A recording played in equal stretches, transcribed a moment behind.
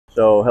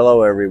So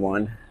hello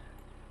everyone.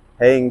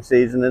 Haying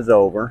season is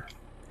over,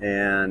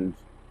 and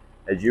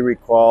as you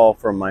recall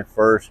from my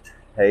first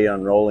hay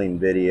unrolling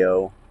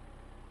video,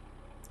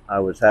 I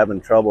was having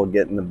trouble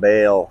getting the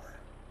bale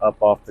up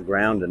off the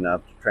ground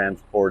enough to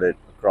transport it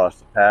across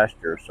the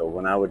pasture. So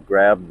when I would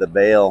grab the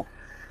bale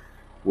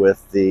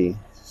with the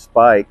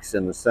spikes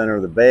in the center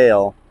of the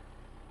bale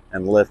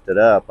and lift it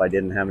up, I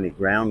didn't have any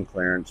ground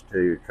clearance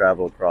to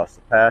travel across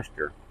the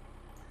pasture.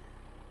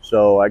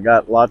 So I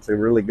got lots of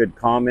really good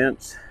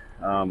comments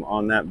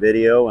on that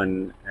video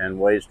and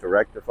ways to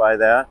rectify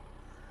that.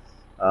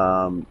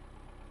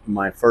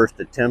 My first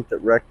attempt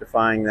at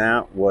rectifying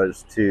that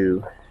was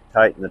to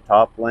tighten the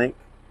top link,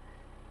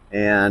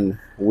 and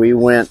we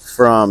went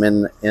from,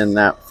 in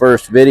that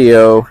first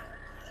video,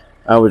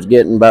 I was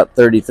getting about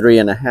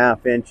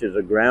 33.5 inches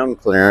of ground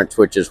clearance,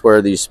 which is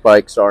where these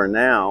spikes are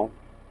now.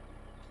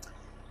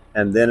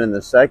 And then in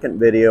the second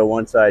video,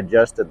 once I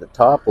adjusted the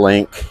top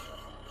link,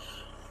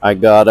 I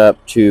got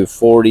up to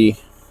 40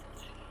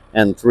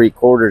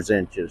 3/4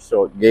 inches.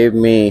 So it gave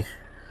me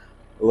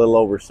a little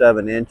over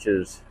 7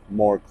 inches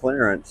more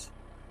clearance.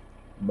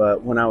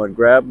 But when I would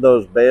grab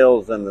those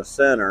bales in the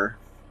center,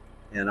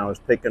 and I was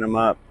picking them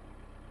up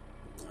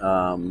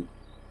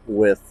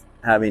with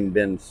having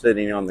been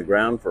sitting on the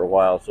ground for a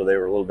while, so they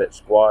were a little bit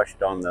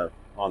squashed on the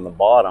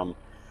bottom,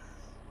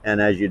 and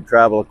as you'd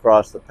travel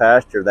across the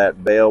pasture,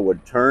 that bale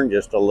would turn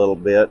just a little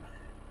bit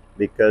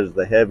because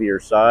the heavier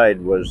side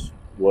was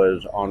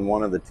on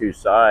one of the two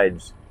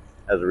sides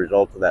as a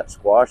result of that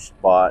squash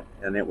spot,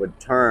 and it would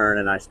turn,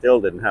 and I still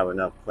didn't have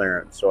enough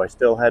clearance. So I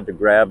still had to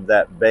grab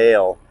that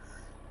bale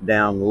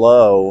down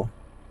low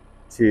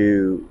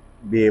to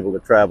be able to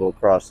travel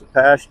across the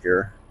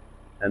pasture.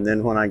 And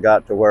then when I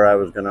got to where I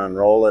was going to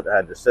unroll it, I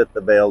had to sit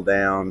the bale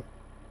down,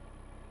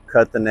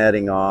 cut the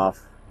netting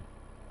off,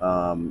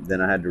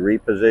 then I had to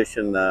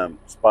reposition the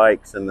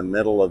spikes in the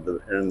middle of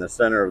in the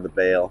center of the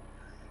bale,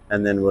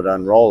 and then would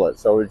unroll it.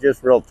 So it was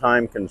just real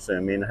time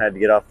consuming. I had to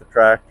get off the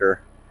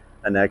tractor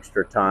an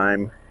extra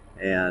time,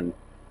 and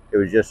it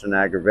was just an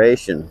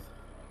aggravation.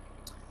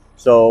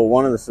 So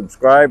one of the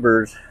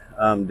subscribers,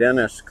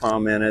 Dennis,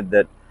 commented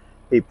that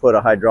he put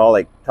a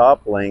hydraulic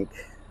top link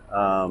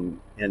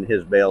in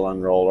his bale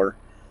unroller,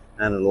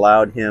 and it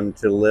allowed him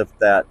to lift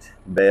that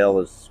bale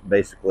as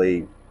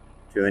basically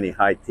to any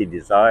height he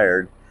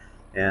desired,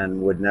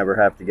 and would never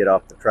have to get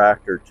off the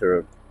tractor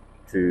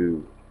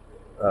to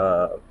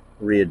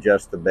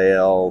readjust the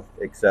bale,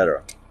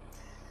 etc.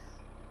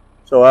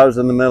 So I was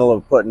in the middle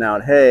of putting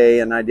out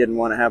hay, and I didn't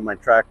want to have my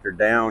tractor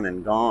down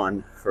and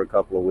gone for a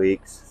couple of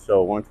weeks.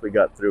 So once we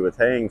got through with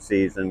haying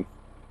season,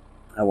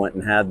 I went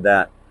and had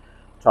that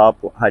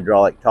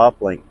hydraulic top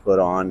link put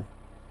on,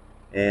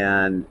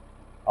 and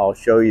I'll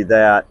show you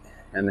that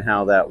and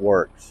how that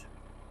works.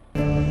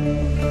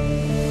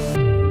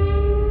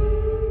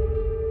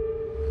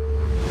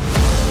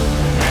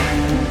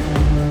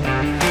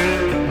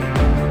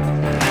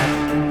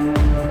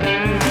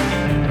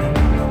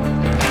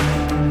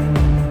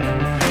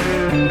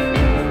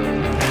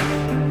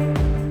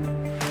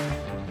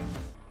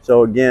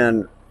 So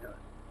again,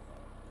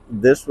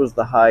 this was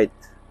the height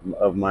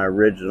of my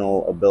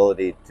original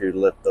ability to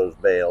lift those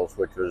bales,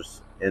 which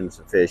was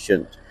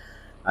insufficient.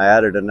 I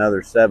added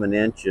another 7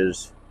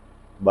 inches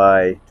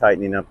by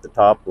tightening up the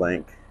top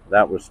link.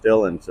 That was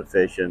still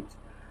insufficient.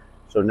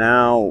 So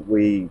now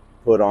we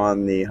put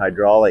on the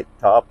hydraulic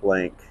top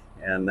link,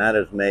 and that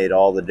has made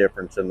all the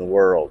difference in the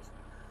world.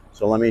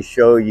 So let me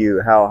show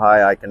you how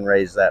high I can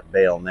raise that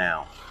bale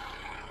now.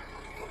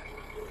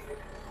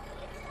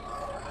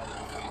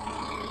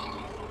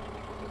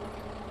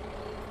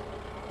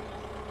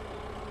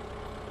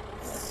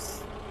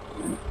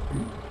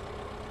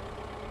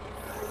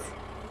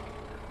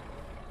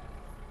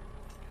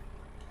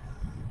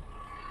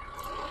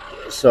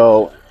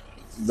 So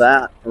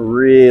that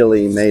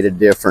really made a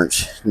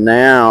difference.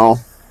 Now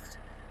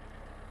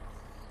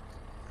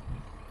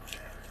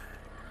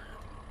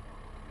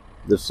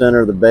the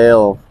center of the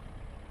bale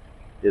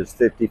is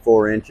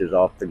 54 inches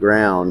off the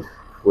ground,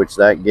 which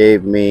that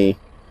gave me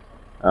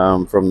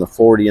from the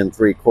 40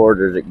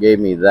 3/4, it gave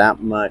me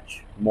that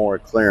much more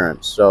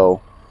clearance.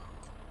 So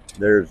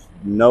there's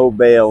no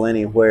bale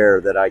anywhere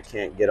that I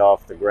can't get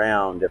off the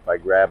ground if I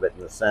grab it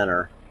in the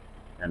center.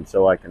 And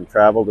so I can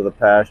travel to the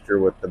pasture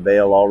with the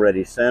bale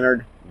already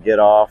centered, get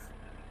off,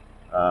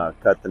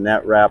 cut the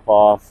net wrap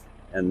off,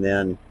 and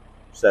then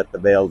set the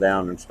bale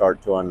down and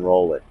start to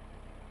unroll it.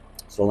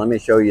 So let me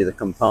show you the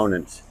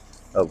components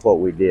of what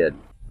we did.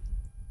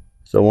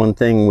 So one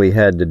thing we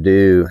had to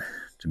do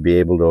to be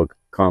able to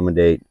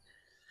accommodate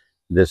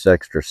this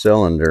extra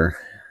cylinder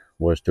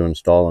was to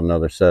install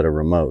another set of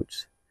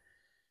remotes.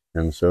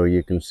 And so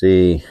you can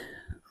see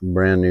a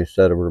brand new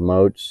set of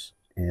remotes,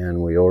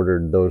 and we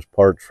ordered those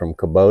parts from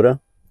Kubota,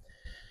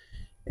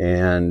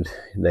 and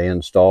they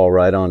install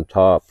right on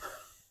top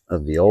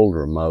of the old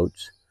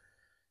remotes.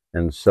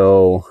 And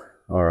so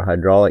our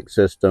hydraulic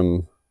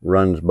system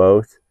runs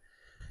both.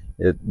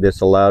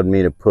 This allowed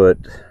me to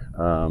put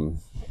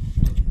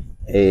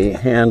a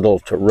handle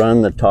to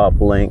run the top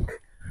link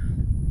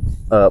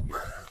up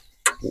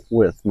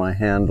with my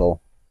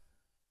handle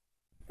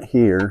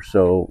here.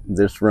 So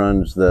this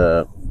runs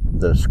the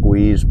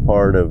squeeze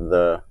part of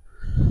the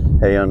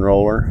hay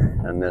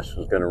unroller, and this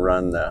is going to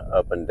run the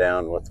up and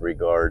down with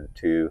regard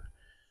to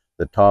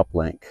the top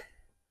link.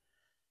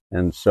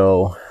 And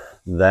so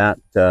that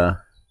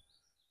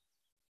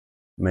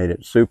made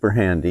it super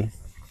handy.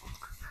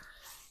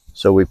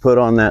 So we put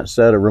on that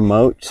set of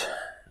remotes.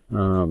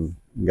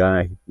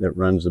 Guy that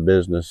runs the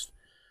business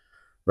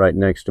right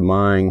next to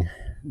mine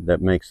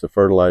that makes the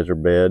fertilizer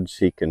beds,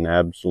 he can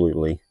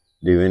absolutely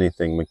do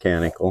anything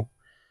mechanical.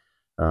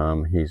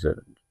 He's a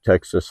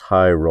Texas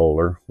High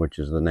Roller, which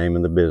is the name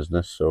of the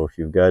business. So if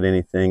you've got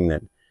anything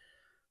that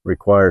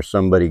requires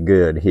somebody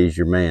good, he's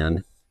your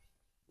man.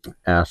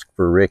 Ask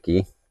for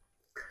Ricky.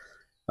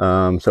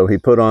 So he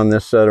put on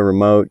this set of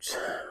remotes.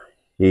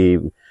 He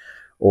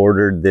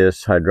ordered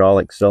this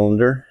hydraulic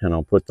cylinder, and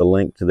I'll put the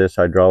link to this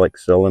hydraulic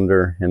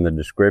cylinder in the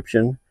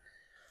description.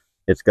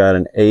 It's got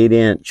an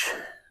 8-inch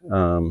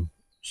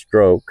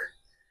stroke,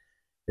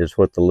 is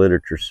what the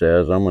literature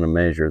says. I'm going to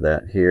measure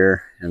that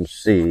here and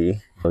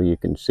see. So you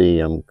can see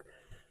I'm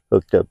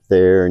hooked up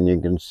there, and you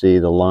can see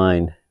the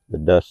line, the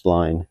dust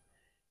line,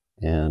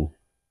 and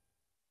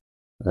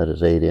that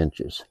is 8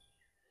 inches.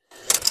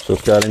 So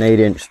it's got an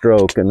 8-inch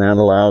stroke, and that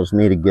allows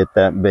me to get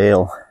that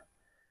bale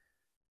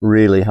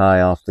really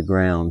high off the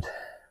ground.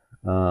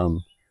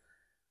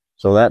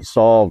 So that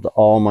solved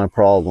all my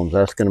problems.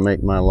 That's going to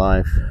make my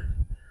life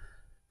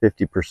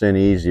 50%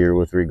 easier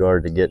with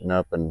regard to getting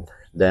up and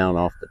down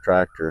off the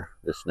tractor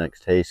this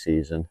next hay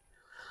season.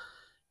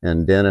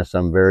 And Dennis,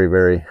 I'm very,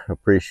 very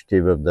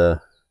appreciative of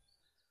the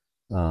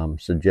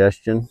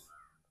suggestion.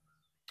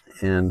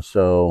 And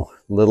so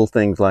little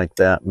things like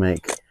that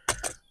make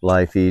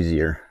life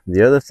easier.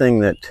 The other thing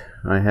that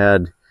I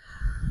had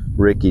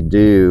Ricky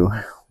do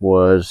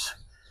was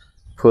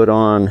put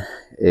on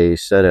a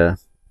set of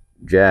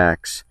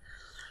jacks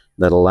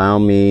that allow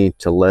me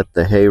to let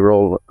the hay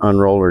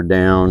unroller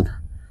down,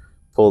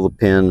 pull the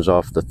pins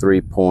off the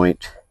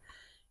 3-point,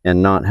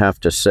 and not have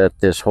to set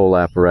this whole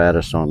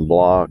apparatus on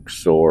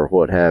blocks or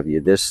what have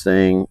you. This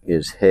thing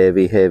is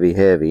heavy, heavy,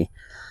 heavy.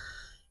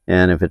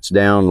 And if it's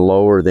down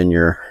lower than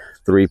your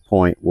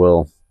 3-point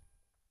will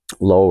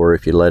lower,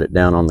 if you let it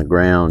down on the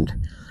ground,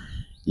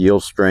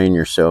 you'll strain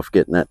yourself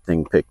getting that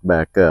thing picked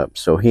back up.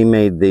 So he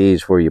made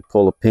these where you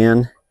pull a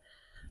pin.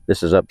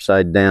 This is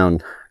upside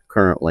down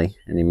currently,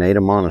 and he made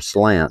them on a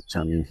slant.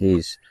 I mean,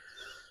 he's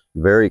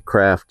very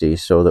crafty,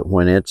 so that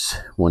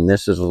when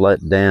this is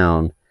let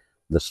down,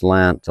 the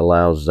slant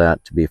allows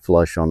that to be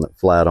flush on the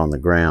flat on the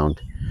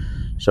ground.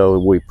 So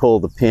we pull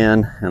the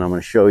pin, and I'm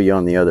going to show you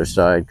on the other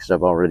side because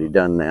I've already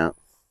done that.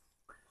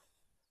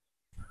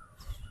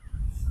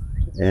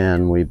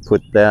 And we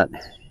put that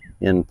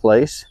in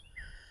place,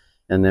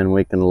 and then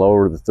we can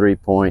lower the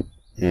 3-point,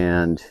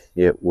 and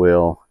it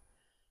will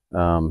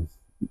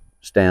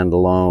stand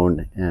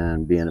alone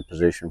and be in a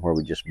position where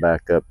we just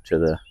back up to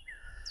the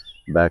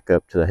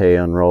hay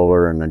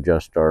unroller and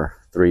adjust our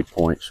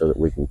 3-point so that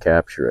we can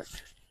capture it.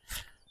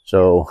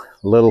 So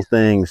little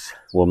things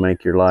will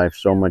make your life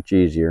so much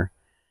easier.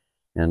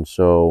 And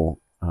so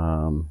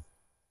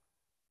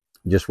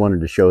just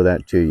wanted to show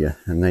that to you.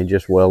 And they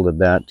just welded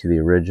that to the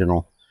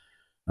original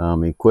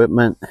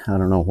equipment. I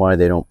don't know why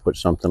they don't put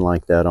something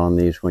like that on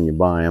these when you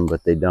buy them,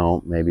 but they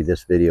don't. Maybe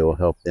this video will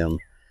help them,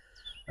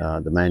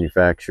 the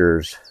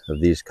manufacturers of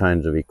these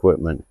kinds of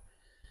equipment,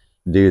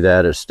 do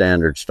that as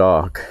standard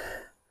stock.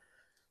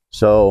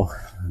 So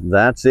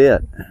that's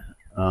it.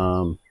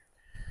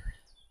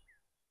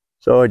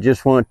 So I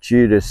just want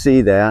you to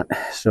see that,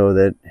 so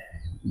that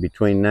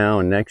between now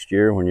and next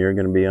year, when you're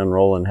going to be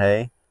unrolling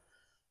hay,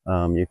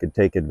 you could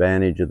take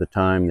advantage of the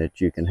time that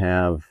you can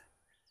have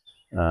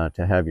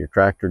to have your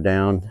tractor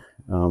down.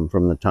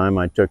 From the time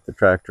I took the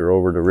tractor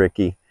over to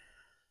Ricky,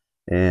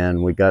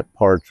 and we got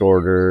parts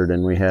ordered,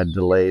 and we had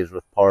delays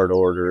with part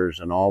orders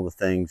and all the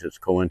things that's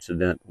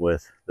coincident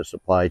with the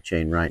supply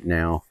chain right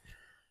now,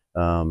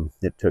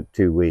 it took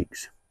 2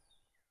 weeks.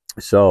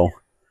 So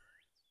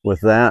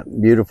with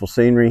that, beautiful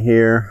scenery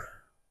here,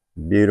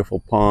 beautiful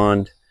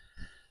pond,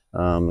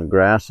 the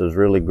grass is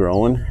really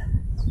growing,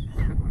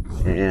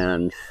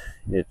 and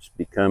it's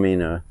becoming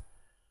going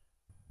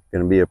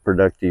to be a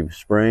productive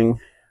spring.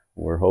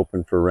 We're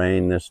hoping for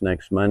rain this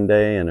next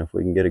Monday, and if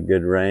we can get a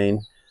good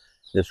rain,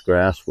 this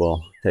grass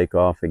will take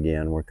off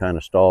again. We're kind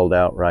of stalled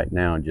out right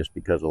now just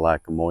because of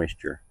lack of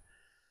moisture.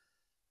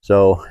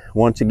 So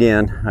once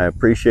again, I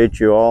appreciate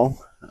you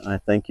all. I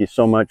thank you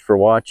so much for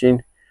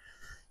watching.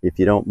 If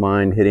you don't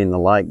mind hitting the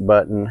like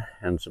button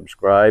and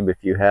subscribe if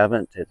you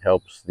haven't, it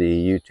helps the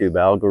YouTube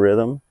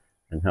algorithm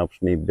and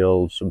helps me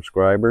build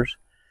subscribers.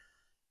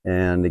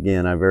 And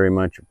again, I very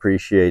much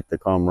appreciate the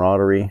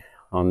camaraderie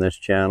on this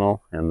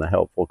channel and the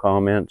helpful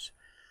comments.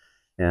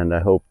 And I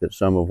hope that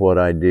some of what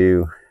I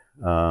do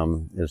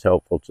is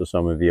helpful to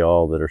some of you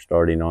all that are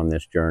starting on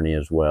this journey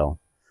as well.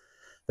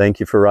 Thank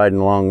you for riding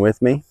along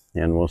with me,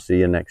 and we'll see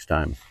you next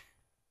time.